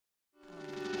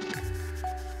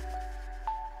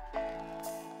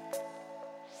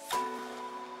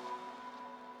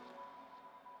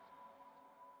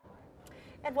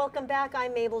And welcome back.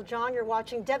 I'm Mabel, Jong. You're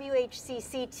watching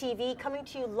WHCC TV, coming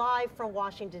to you live from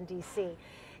Washington, D.C.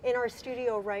 In our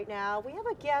studio right now, we have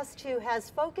a guest who has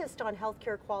focused on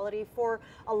healthcare quality for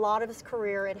a lot of his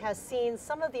career and has seen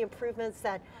some of the improvements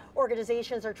that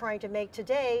organizations are trying to make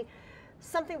today,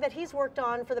 something that he's worked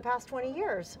on for the past 20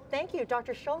 years. Thank you,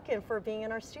 Dr. Shulkin, for being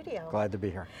in our studio. Glad to be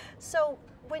here. So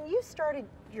when you started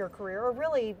your career, or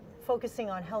really focusing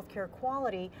on healthcare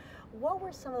quality, what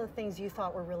were some of the things you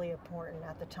thought were really important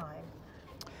at the time?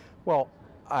 Well,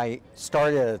 I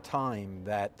started at a time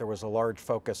that there was a large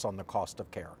focus on the cost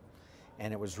of care.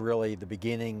 And it was really the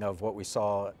beginning of what we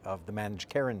saw of the managed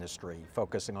care industry,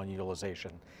 focusing on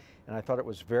utilization. And I thought it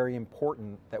was very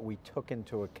important that we took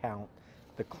into account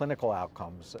the clinical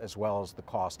outcomes as well as the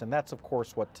cost. And that's, of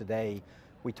course, what today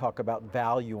we talk about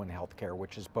value in healthcare,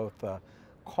 which is both the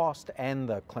cost and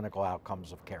the clinical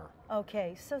outcomes of care.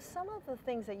 Okay, so some of the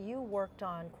things that you worked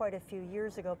on quite a few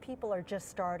years ago, people are just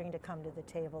starting to come to the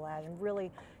table at and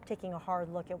really taking a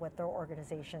hard look at what their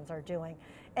organizations are doing.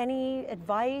 Any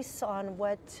advice on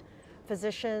what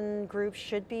physician groups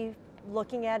should be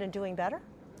looking at and doing better?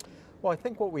 Well, I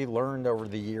think what we learned over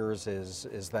the years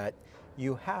is that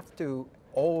you have to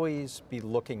always be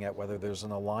looking at whether there's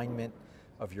an alignment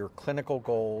of your clinical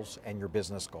goals and your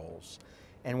business goals.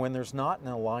 And when there's not an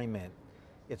alignment,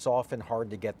 it's often hard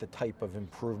to get the type of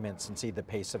improvements and see the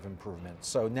pace of improvement.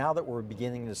 So now that we're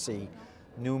beginning to see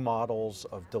new models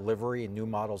of delivery and new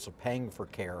models of paying for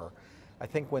care, I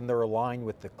think when they're aligned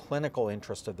with the clinical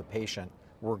interest of the patient,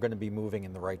 we're going to be moving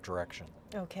in the right direction.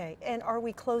 Okay, and are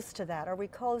we close to that? Are we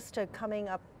close to coming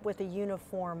up with a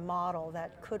uniform model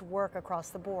that could work across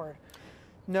the board?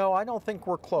 No, I don't think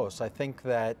we're close. I think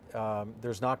that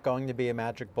there's not going to be a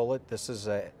magic bullet. This is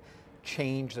a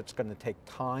change that's going to take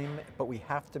time, but we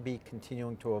have to be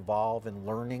continuing to evolve and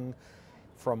learning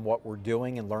from what we're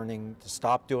doing and learning to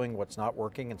stop doing what's not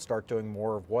working and start doing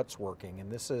more of what's working.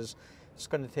 And it's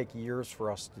going to take years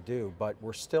for us to do, but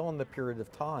we're still in the period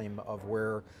of time of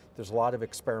where there's a lot of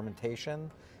experimentation,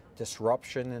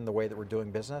 disruption in the way that we're doing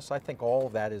business. I think all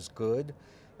of that is good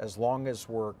as long as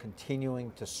we're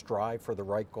continuing to strive for the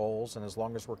right goals and as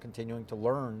long as we're continuing to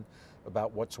learn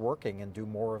about what's working and do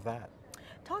more of that.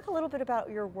 Talk a little bit about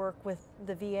your work with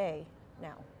the VA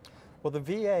now. Well, the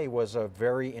VA was a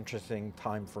very interesting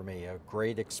time for me, a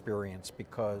great experience,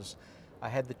 because I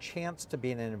had the chance to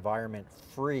be in an environment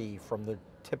free from the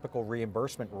typical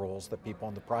reimbursement rules that people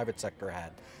in the private sector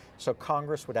had. So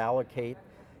Congress would allocate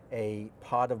a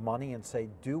pot of money and say,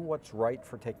 do what's right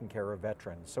for taking care of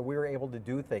veterans. So we were able to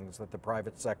do things that the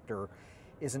private sector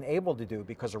isn't able to do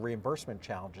because of reimbursement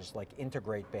challenges, like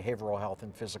integrate behavioral health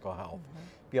and physical health,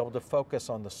 be able to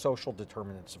focus on the social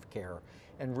determinants of care,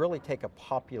 and really take a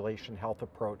population health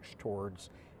approach towards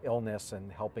illness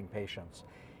and helping patients.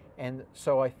 And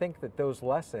so I think that those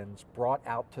lessons brought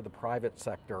out to the private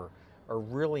sector are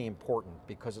really important,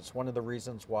 because it's one of the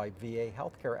reasons why VA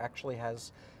healthcare actually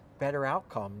has better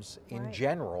outcomes in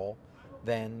general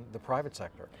than the private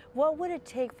sector. What would it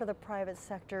take for the private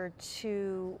sector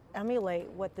to emulate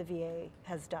what the VA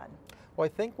has done? Well, I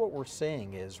think what we're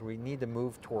seeing is we need to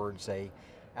move towards a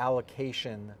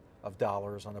allocation of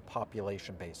dollars on a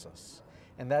population basis.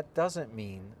 And that doesn't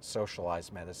mean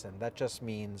socialized medicine. That just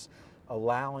means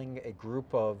allowing a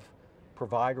group of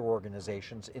provider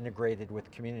organizations integrated with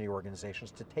community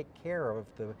organizations to take care of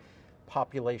the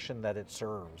population that it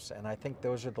serves. And I think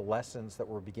those are the lessons that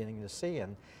we're beginning to see.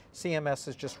 And CMS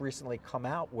has just recently come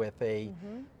out with a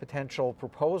potential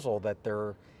proposal that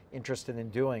they're interested in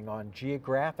doing on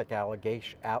geographic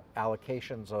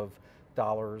allocations of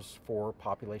dollars for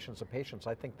populations of patients.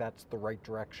 I think that's the right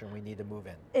direction we need to move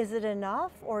in. Is it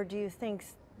enough, or do you think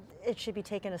it should be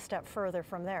taken a step further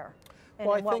from there? And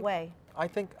well, in what way? I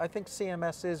think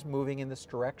CMS is moving in this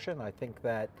direction. I think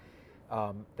that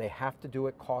they have to do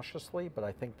it cautiously, but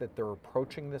I think that they're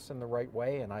approaching this in the right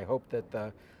way, and I hope that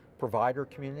the provider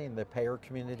community and the payer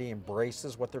community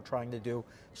embraces what they're trying to do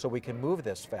so we can move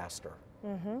this faster.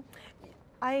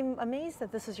 I'm amazed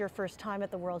that this is your first time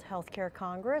at the World Healthcare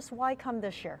Congress. Why come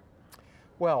this year?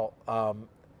 Well,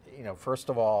 first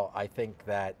of all, I think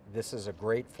that this is a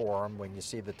great forum when you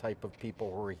see the type of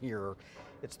people who are here.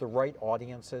 It's the right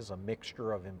audiences, a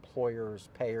mixture of employers,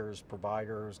 payers,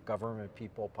 providers, government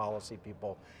people, policy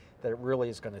people, that it really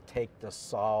is going to take to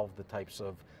solve the types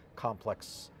of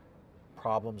complex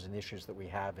problems and issues that we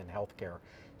have in healthcare.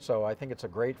 So I think it's a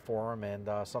great forum and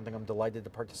something I'm delighted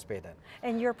to participate in.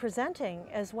 And you're presenting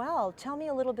as well. Tell me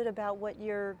a little bit about what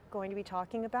you're going to be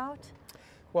talking about.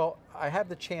 Well, I had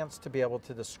the chance to be able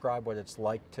to describe what it's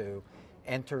like to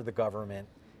enter the government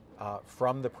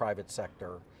from the private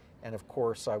sector And of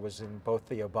course, I was in both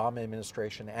the Obama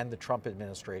administration and the Trump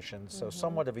administration, so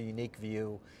somewhat of a unique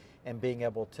view, and being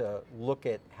able to look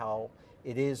at how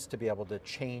it is to be able to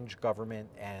change government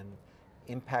and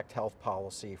impact health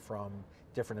policy from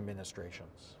different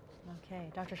administrations. Okay,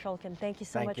 Dr. Shulkin, thank you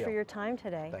so Thank much you. for your time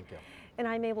today. Thank you. And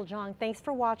I'm Mabel Jong. Thanks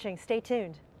for watching. Stay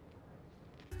tuned.